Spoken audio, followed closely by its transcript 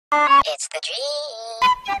It's the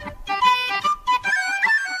dream.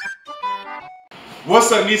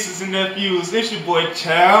 What's up, nieces and nephews? It's your boy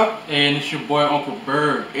Chow. And it's your boy Uncle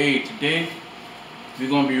Bird. Hey, today we're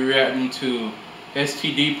gonna be reacting to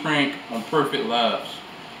STD prank on PerfectLaughs.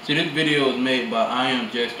 See, this video is made by I Am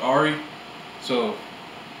Just Ari. So,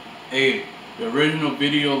 hey, the original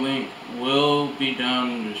video link will be down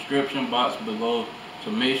in the description box below.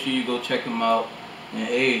 So make sure you go check them out. And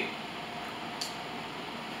hey,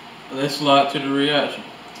 let's slide to the reaction.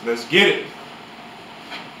 Let's get it.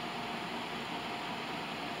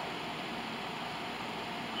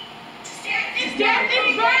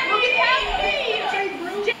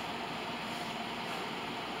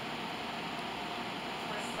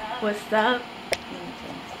 What's up?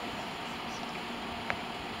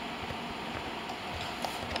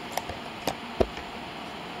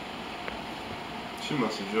 She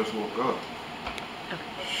must have just woke up.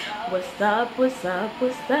 What's up? What's up?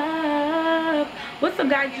 What's up? What's up,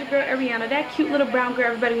 guys? It's your girl Ariana, that cute little brown girl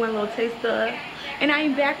everybody want a little taste of. And I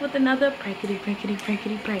am back with another prankity prank. So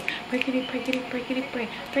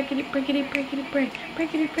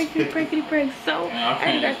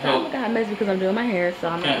I got to look at mess because I'm doing my hair, so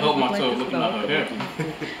I'm can't help myself looking at her hair.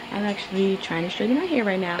 I'm actually trying to straighten my hair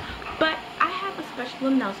right now, but I have a special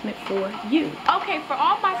announcement for you. Okay, for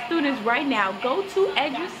all my students right now, go to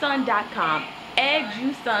edusun.com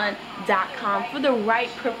for the right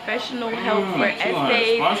professional help for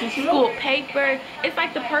essays, school papers. It's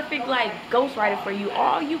like the perfect ghostwriter for you.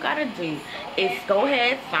 All you gotta do is go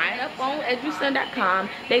ahead, sign up on edusun.com.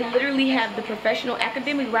 They literally have the professional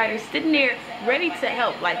academic writers sitting there ready to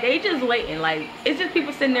help. They just waiting. It's just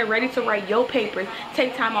people sitting there ready to write your papers,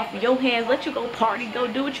 take time off of your hands, let you go party, go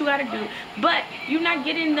do what you gotta do. But you're not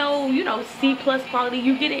getting no, C+ quality.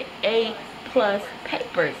 You get it A+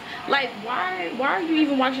 papers. Why are you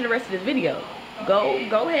even watching the rest of this video? Go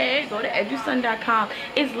ahead, go to edusun.com.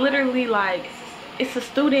 It's literally it's a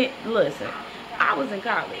student. Listen, I was in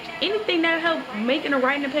college. Anything that helped making or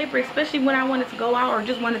writing a paper, especially when I wanted to go out or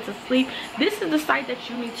just wanted to sleep, this is the site that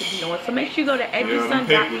you need to be on. So make sure you go to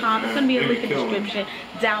edusun.com. It's gonna be a link in the description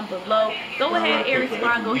down below. Go ahead, Aries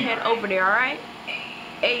Squad, go ahead over there, alright?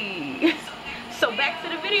 Hey. So back to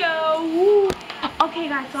the video. Woo. Okay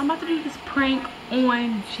guys, so I'm about to do this prank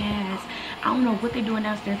on Jazz. I don't know what they're doing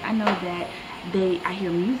downstairs. I know that I hear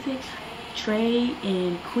music. Trey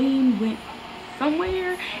and Queen went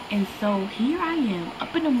somewhere, and so here I am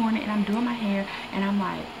up in the morning and I'm doing my hair and I'm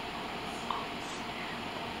like, oh snap.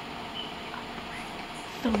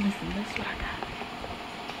 So listen, that's what I got.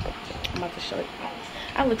 I'm about to show you.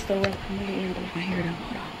 I look so rough. I'm really in my hair though.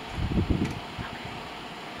 Hold on.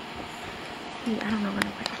 Okay. I don't know where to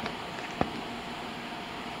put it.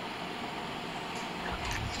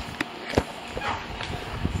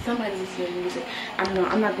 Somebody listen to music. I don't know.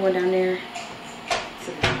 I'm not going down there.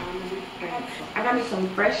 I got me some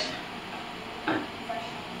fresh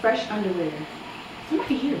underwear.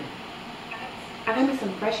 Somebody here. I got me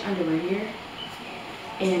some fresh underwear here.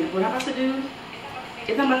 And what I'm about to do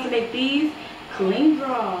is I'm about to make these clean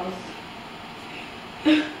drawers.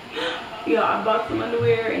 Yeah, I bought some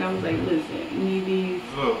underwear and I was like, listen, you need these.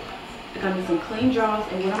 I got me some clean drawers,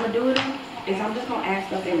 and what I'm gonna do with them is I'm just gonna add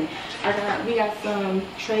stuff in it. We got some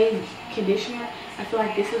Trey's conditioner. I feel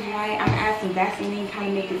like this is right. I'm gonna add some Vaseline, kind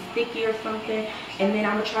of make it sticky or something, and then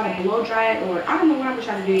I'm gonna try to blow dry it, or I don't know what I'm gonna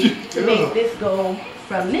try to do to make this go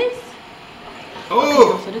from this.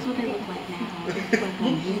 Oh. Okay, so this is what they look like now. This is like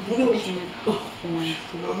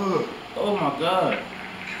Oh my god.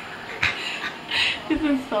 This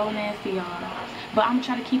is so nasty, y'all. But I'm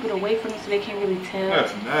trying to keep it away from me so they can't really tell.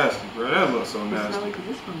 That's nasty, bro. That looks so nasty. Because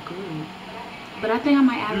this one's good. But I think I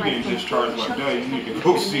might add you getting discharged like that, you need to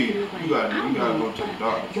go see. You gotta go to the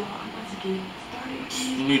doctor. Y'all, I'm about to get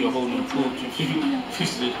started. You need a whole new pool if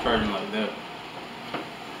she's discharging like that.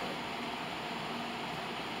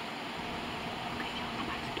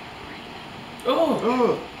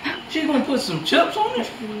 Oh, she's gonna put some chips on it?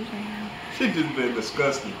 She just been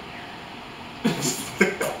disgusting.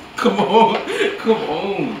 Come on.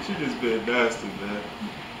 She just been nasty, man.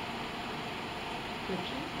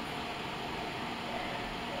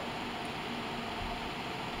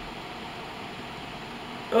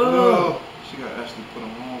 Oh, she got actually put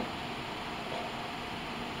them on.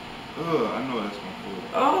 I know that's my food.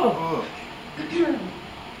 Oh.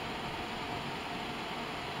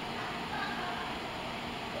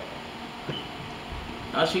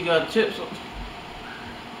 Now she got chips on.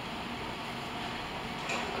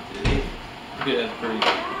 Yeah, that's crazy.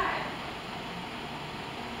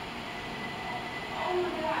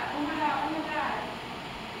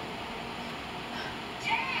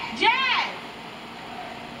 Jazz!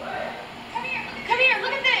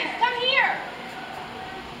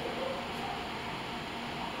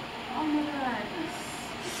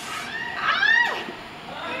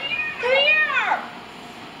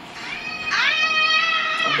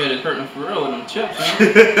 leg hurting for real with them chips. Jazz,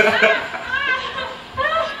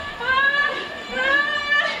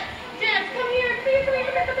 come here.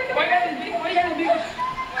 Why you got this big?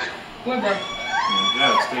 What, bro?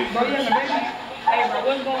 Jazz, stay. Bro, you have a baby? Hey, bro,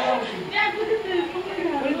 what's going on with you? Jazz, look at this. What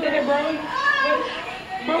is that, bro?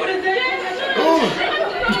 Bro, what is that?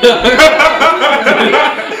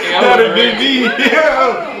 That a big D.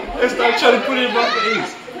 Yeah. Let's start trying to put it in my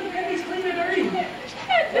face.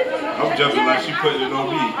 I'm jumping like she putting it on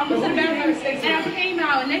me. And I came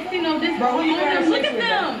out. Next thing you know, this bro, look at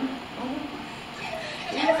them.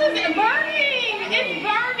 This is burning. It's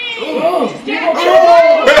burning. Oh Jazz, my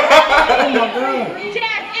God.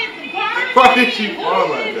 Jazz, it's burning. Why did she fall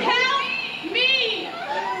like that? Help me.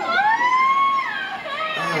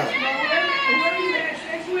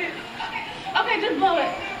 Okay, just blow it.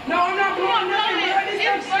 No, I'm not blowing nothing, bro.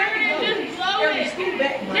 It's burning. Just blow it. Scoot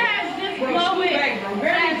back, bro. Jazz, just Bro, blow scoot it. back, bro.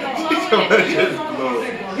 Grab this Just stuff. blow it.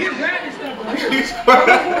 Here, grab this stuff, bro. Here. She's Bro,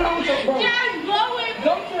 what's going on with your, bro? Jazz, blow it.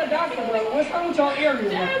 Go to the doctor, bro. What's wrong with your area, bro?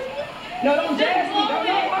 Jazz, No, don't jazz me. blow No, it.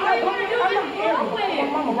 I'm not blowing. I'm not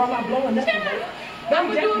blowing. Mama, bro, I'm not blowing nothing, bro. I'm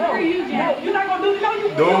gonna do it for you, Jazz. No, you're not gonna do it. No, you.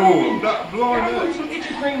 No, I'm not blowing I'll put you that. some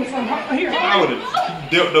itchy cream or something. Here. I would have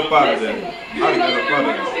dipped up out of there. Listen. I'd have got up out of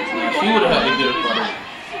there. She would have had to get up out of it.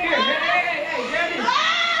 Here, hey, grab this.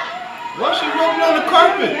 Why she rubbing on the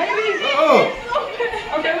carpet? Oh.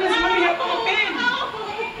 Okay, listen, let me help you fan you.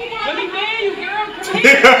 Let me fan you, girl. Come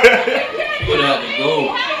here. She would have had to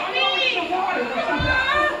go.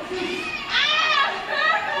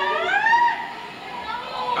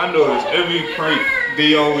 I noticed every prank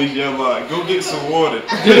they always yell out, go get some water.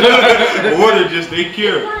 Water just they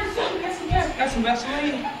cure. Got some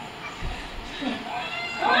Vaseline. What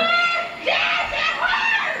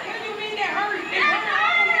do you mean that hurt? It hurt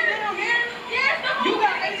all the way down here. You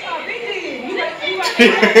got HIV. You got She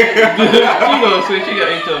gonna say she got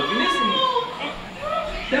HIV. Listen.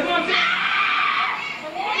 That's what I'm saying.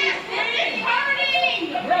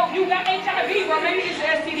 Bro, you got HIV, bro. Maybe it's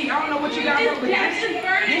STD. I don't know what you got, bro. But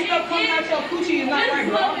this stuff coming out your coochie is not right,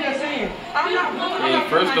 bro. I'm just saying. I'm not blowing. Hey,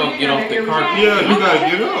 first off, get off the carpet. Yeah, you gotta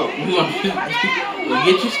get up. Well,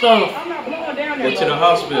 get your stuff. I'm not blowing down there. Go to the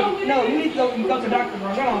hospital. No, you need to go to the doctor, bro.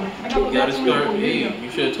 Hold on. I got You gotta start. Hey, you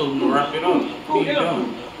should have told them to wrap it up. What are you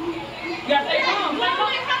doing? You gotta stay calm. Stay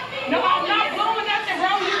calm. No, I'm not blowing nothing,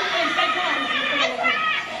 bro. You stay calm.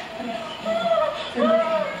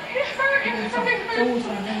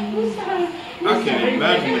 I can't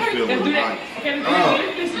imagine the feeling like.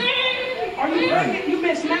 Listen. Are you pregnant? You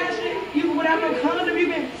been smashing? You without no condom? You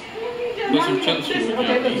been? Put some chips in it.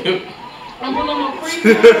 Okay, listen. I'm putting on my cream.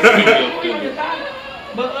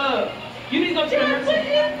 But you need to go to the emergency.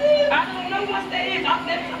 I don't know what that is. I'm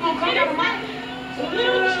gonna come out of my. Why is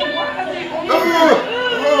it?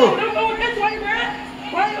 Don't go this way, bro.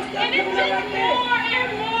 Why are you stuck coming out like that?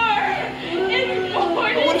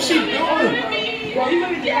 What is she doing? Bro, you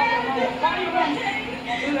made me why do you want? I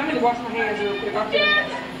need to wash my hands real quick.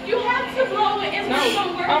 You have to blow it. It's not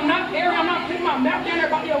gonna work. I'm not there. I'm not putting my mouth down there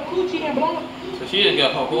about your coochie and blowing. So she just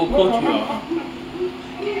got her whole coochie off.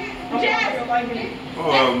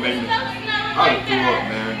 Oh, man. I threw up,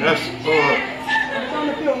 man. That's I'm trying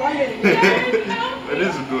to feel lightheaded. that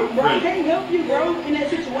is a good Bro, I break. can't help you, bro, in that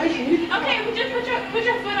situation. Okay, but just put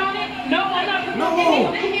your foot on it. No, I'm not.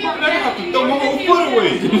 No, I have to throw my whole foot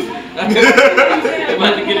away. I'm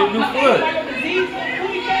about to get a new foot.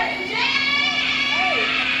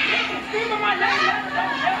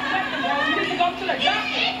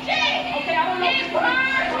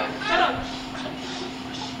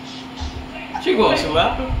 She gonna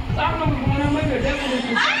slap him?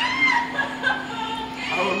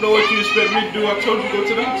 I don't know what you expect me to do. I told you to go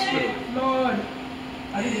to the hospital. Lord,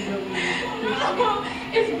 I didn't know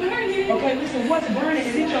It's burning. Okay, listen, what's burning?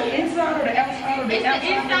 Is it your inside or the outside or the It's outside?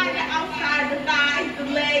 the inside, the outside, the thighs, the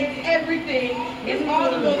legs, everything. It's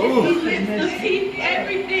all of those. Ooh. The lips, the teeth,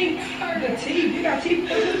 everything. The teeth. You got teeth.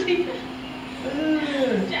 Teeth.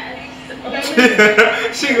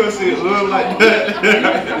 Okay, She gonna say it look like that.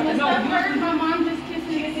 My mom just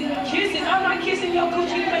kissing me. kisses. I'm not kissing your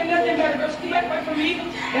coochie. You ain't nothing better, girl. Scoot back away from me.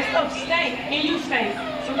 That stuff stank, and you stink.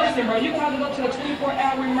 So listen, bro, you gonna have to go to the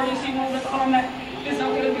 24-hour emergency room. That's all I'm at. It's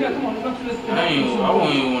okay. We gotta come on. Let's go to this. I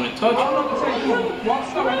won't even want to touch I don't know what to say. Come on. Walk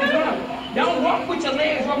slow like this. Don't walk with your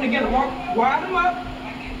legs rubbing together. Walk wide them up.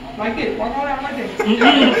 Like this. Walk all out like this. Come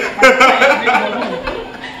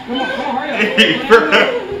on, hurry up.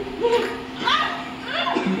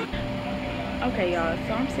 Okay, y'all,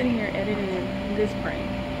 so I'm sitting here editing this prank.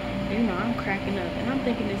 You know, I'm cracking up, and I'm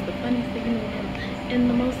thinking it's the funniest thing in the world. And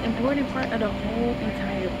the most important part of the whole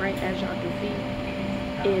entire prank, as y'all can see,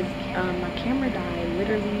 is my camera died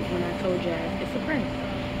literally when I told Jazz it's a prank.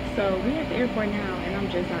 So we at the airport now, and I'm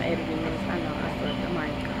just not editing this. I know I slept. I'm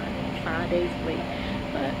like, God, 5 days late,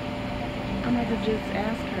 but I'm about to just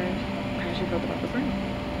ask her how she felt about the prank.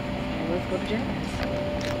 So let's go to Jazz.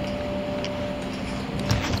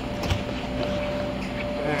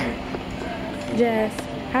 Dang. Jazz,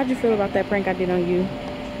 how'd you feel about that prank I did on you?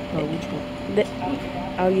 Oh, which one?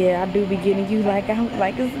 Oh yeah, I do be getting you like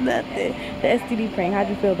it's nothing. The STD prank. How'd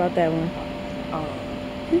you feel about that one? I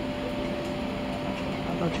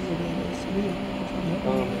thought you were doing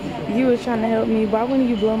this. You was trying to help me. Why wouldn't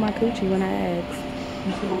you blow my coochie when I asked?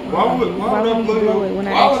 Why would I blow it when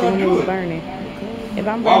I asked you when it was burning? If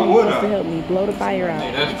I'm burning, you're supposed to help me. Blow the fire out.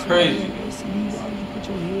 Hey, that's crazy.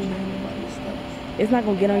 It's not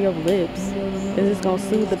gonna get on your lips. It's just gonna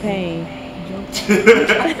soothe the pain.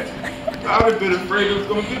 I would have been afraid it was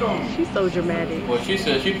gonna get on me. She's so dramatic. Well, she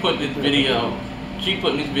said she put this video. She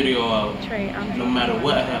putting this video out. Trey, no matter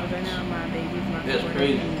what happens. That's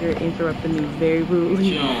crazy. You're interrupting me very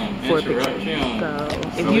rudely for a picture. So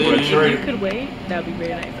if you could wait, that would be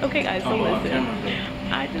very nice. Okay, guys. So listen,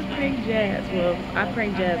 I just pranked Jazz. Well, I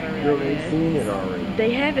pranked Jazz already. They've seen it already.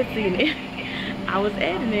 They haven't seen it. I was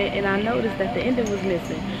editing it and I noticed that the ending was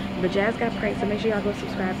missing. But Jazz got pranked, so make sure y'all go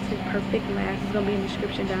subscribe to PerfectLaughs. It's gonna be in the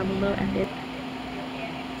description down below.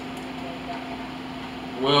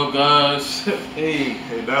 Well, guys, hey,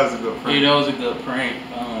 that was a good prank. Hey, that was a good prank.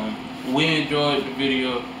 We enjoyed the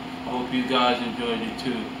video. I hope you guys enjoyed it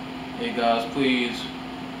too. Hey guys, please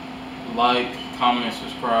like, comment,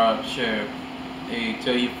 subscribe, share. Hey,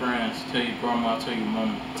 tell your friends, tell your grandma, tell your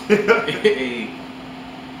mama. Hey,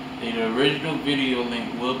 the original video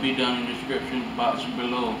link will be down in the description box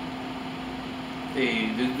below.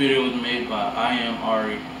 Hey, this video was made by I Am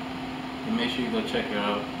Ari. And make sure you go check her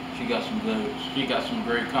out. She got some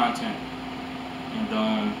great content.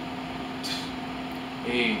 And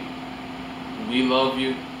hey, we love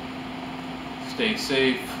you. Stay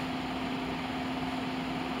safe.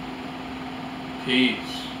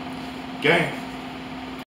 Peace. Gang.